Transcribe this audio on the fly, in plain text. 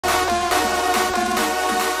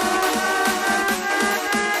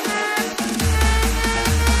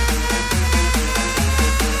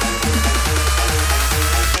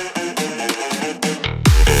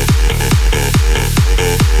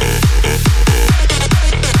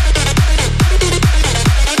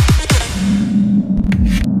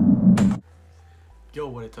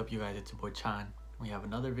guys, it's your boy Chan. We have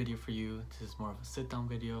another video for you. This is more of a sit-down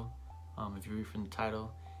video. If you read from the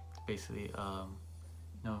title, it's basically,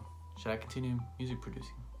 should I continue music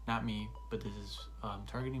producing? Not me, but this is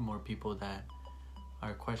targeting more people that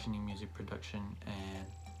are questioning music production and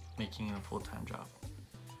making it a full-time job.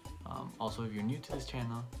 Also, if you're new to this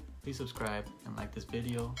channel, please subscribe and like this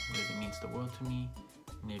video. It really means the world to me.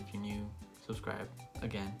 And if you're new, subscribe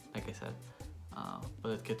again, like I said. But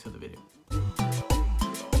let's get to the video.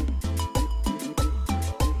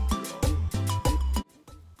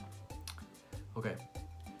 Okay,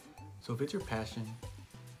 so if it's your passion,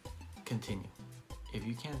 continue. If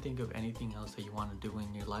you can't think of anything else that you want to do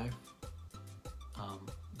in your life,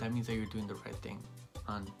 that means that you're doing the right thing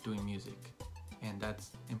on doing music, and that's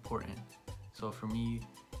important. So for me,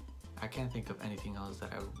 I can't think of anything else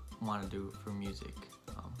that I want to do for music.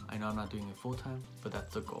 I know I'm not doing it full-time, but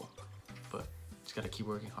that's the goal. But just gotta keep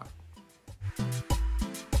working hard.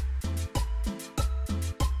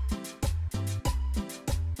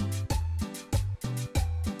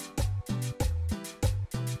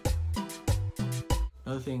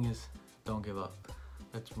 Another thing is, don't give up.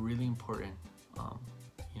 That's really important.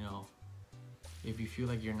 If you feel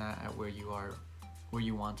like you're not at where you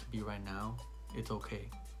want to be right now, it's okay.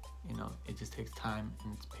 It just takes time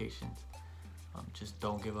and it's patience. Just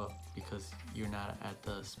don't give up because you're not at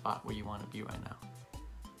the spot where you want to be right now.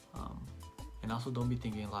 And also, don't be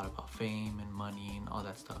thinking a lot about fame and money and all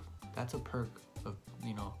that stuff. That's a perk of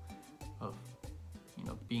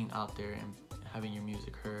being out there and having your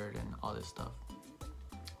music heard and all this stuff.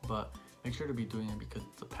 But make sure to be doing it because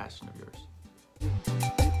it's a passion of yours.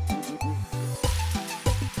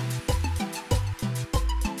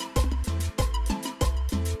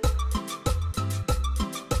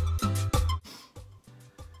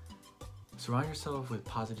 Surround yourself with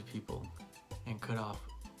positive people and cut off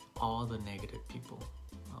all the negative people.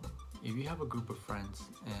 If you have a group of friends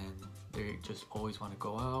and they just always want to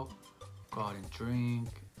go out and drink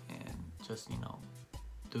and just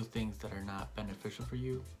do things that are not beneficial for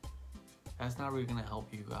you, that's not really going to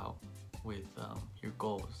help you out with your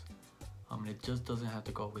goals. It just doesn't have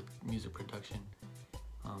to go with music production.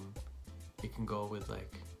 It can go with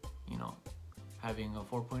having a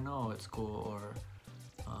 4.0 at school, or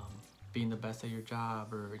being the best at your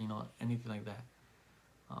job, or anything like that.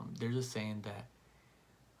 There's a saying that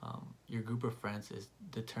your group of friends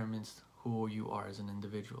determines who you are as an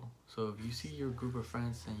individual. So if you see your group of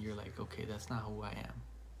friends and you're like, okay, that's not who I am,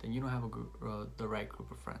 then you don't have the right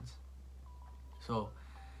group of friends. So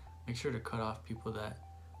make sure to cut off people that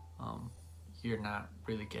you're not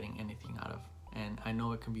really getting anything out of. And I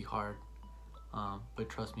know it can be hard, but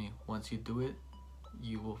trust me, once you do it,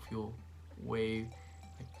 you will feel way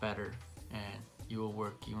better, and you will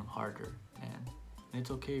work even harder. And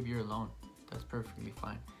it's okay if you're alone. That's perfectly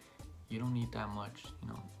fine. You don't need that much.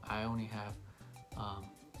 I only have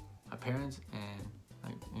my parents and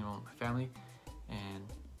my family and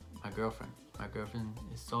my girlfriend. My girlfriend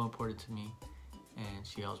is so important to me, and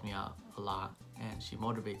she helps me out a lot, and she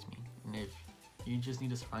motivates me. And if you just need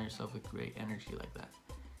to surround yourself with great energy like that,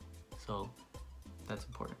 so that's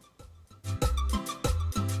important.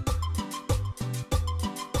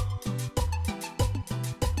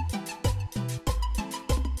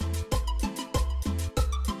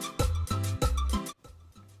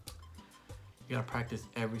 You gotta practice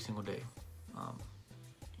every single day.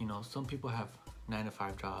 Some people have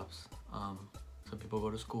 9-to-5 jobs. Some people go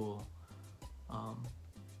to school,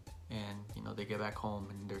 and they get back home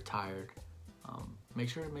and they're tired. Make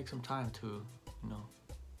sure to make some time to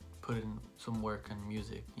put in some work on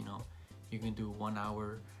music. You can do 1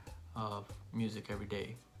 hour of music every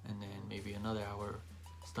day, and then maybe another hour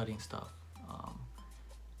studying stuff.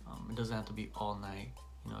 It doesn't have to be all night.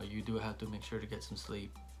 You do have to make sure to get some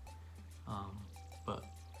sleep. But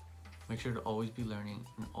make sure to always be learning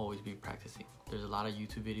and always be practicing. There's a lot of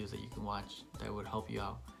YouTube videos that you can watch that would help you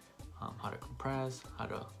out. How to compress, how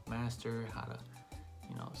to master, how to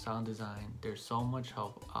sound design. There's so much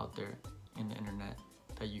help out there in the internet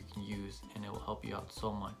that you can use, and it will help you out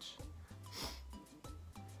so much.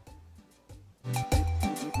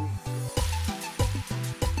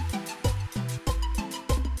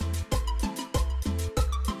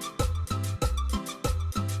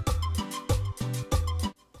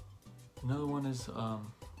 Another one is,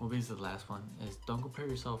 basically the last one is, don't compare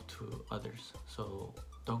yourself to others. So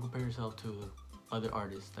don't compare yourself to other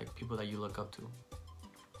artists, like people that you look up to.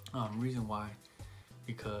 Reason why,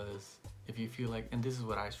 because if you feel like, and this is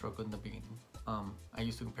what I struggled in the beginning, I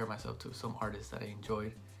used to compare myself to some artists that I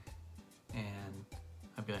enjoyed, and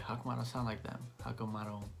I'd be like, how come I don't sound like them? How come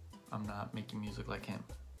I'm not making music like him?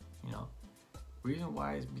 Reason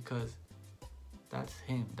why is because that's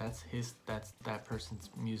him, that's that person's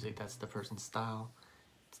music, that's the person's style.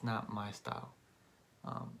 It's not my style.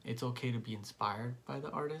 It's okay to be inspired by the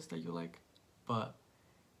artist that you like, but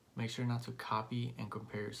make sure not to copy and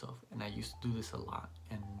compare yourself. And I used to do this a lot,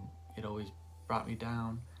 and it always brought me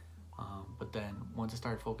down. But then once I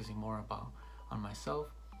started focusing more on myself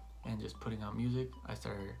and just putting out music, I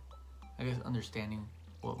started, I guess, understanding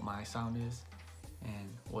what my sound is and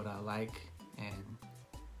what I like, and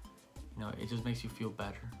you know, it just makes you feel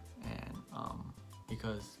better. And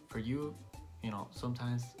because for you, you know,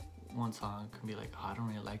 sometimes one song can be like, oh, I don't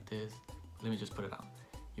really like this, let me just put it out.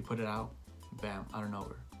 You put it out, bam, out of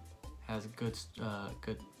nowhere, has good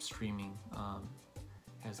streaming,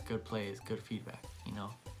 has good plays, good feedback. You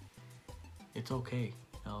know, it's okay.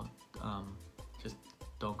 You know, just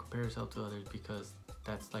don't compare yourself to others, because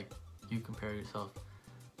that's like you compare yourself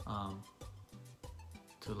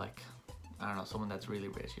to, like, I don't know, someone that's really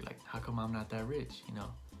rich. You're like, how come I'm not that rich? You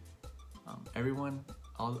know,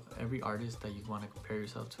 every artist that you want to compare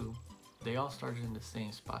yourself to, they all started in the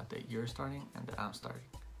same spot that you're starting and that I'm starting.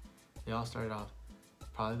 They all started off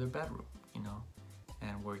probably their bedroom, you know,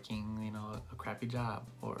 and working, you know, a crappy job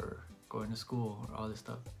or going to school or all this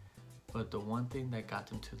stuff. But the one thing that got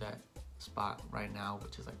them to that spot right now,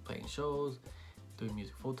 which is like playing shows, doing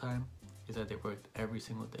music full time, is that they worked every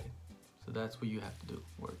single day. So that's what you have to do,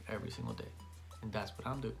 work every single day. And that's what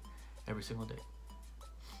I'm doing every single day.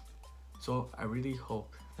 So I really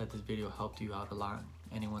hope that this video helped you out a lot.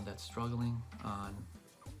 Anyone that's struggling on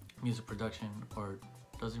music production or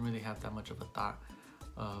doesn't really have that much of a thought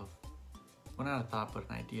of, well, not a thought, but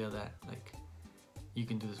an idea that like you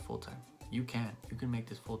can do this full time. You can make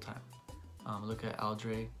this full time. Look at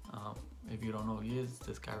Aldre. If you don't know who he is,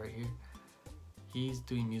 this guy right here. He's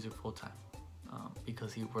doing music full time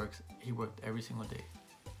because he worked every single day.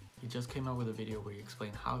 He just came out with a video where he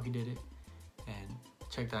explained how he did it, and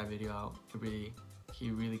check that video out.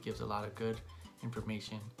 He really gives a lot of good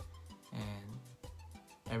information, and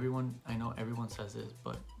I know everyone says this,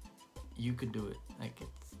 but you could do it.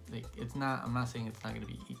 It's not, I'm not saying it's not gonna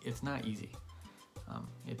be, it's not easy.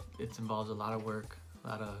 It involves a lot of work, a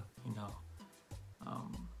lot of, you know,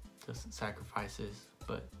 just sacrifices,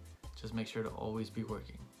 but just make sure to always be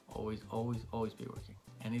working. Always be working.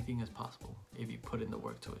 Anything is possible if you put in the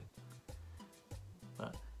work to it.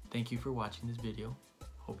 But thank you for watching this video.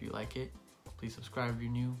 Hope you like it. Please subscribe if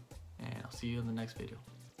you're new, and I'll see you in the next video.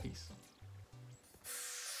 Peace.